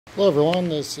Hello everyone,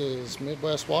 this is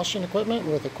Midwest Washing Equipment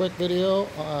with a quick video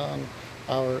on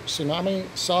our Tsunami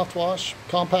soft wash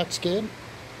compact skid.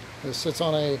 This sits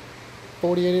on a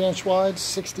 48-inch wide,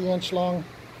 60-inch long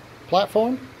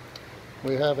platform.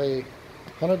 We have a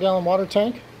 100-gallon water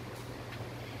tank,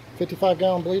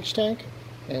 55-gallon bleach tank,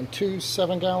 and two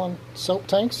 7-gallon soap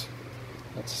tanks.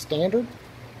 That's standard.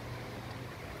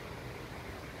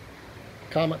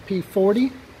 Comet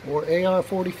p40 or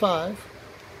AR45.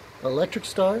 Electric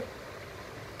start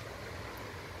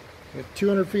with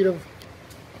 200 feet of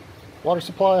water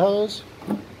supply hose,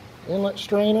 inlet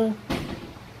strainer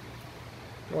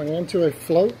going into a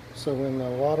float, so when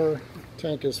the water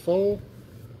tank is full,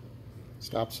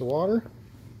 stops the water.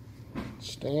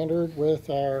 Standard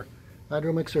with our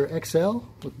Hydro Mixer XL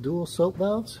with dual soap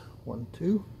valves, 1,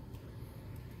 2.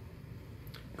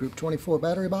 Group 24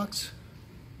 battery box,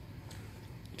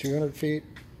 200 feet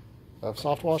of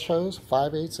soft wash hose,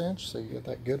 5/8 inch, so you get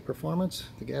that good performance.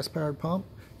 The gas powered pump,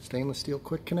 stainless steel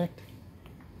quick connect,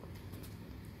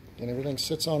 and everything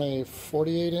sits on a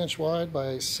 48-inch wide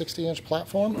by 60-inch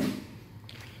platform.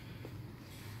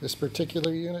 This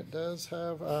particular unit does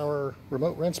have our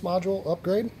remote rinse module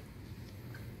upgrade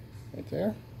right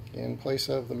there in place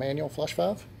of the manual flush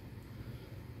valve.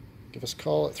 Give us a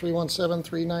call at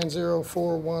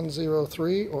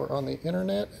 317-390-4103 or on the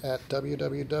internet at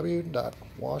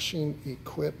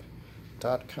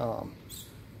www.washingequip.com.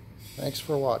 Thanks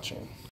for watching.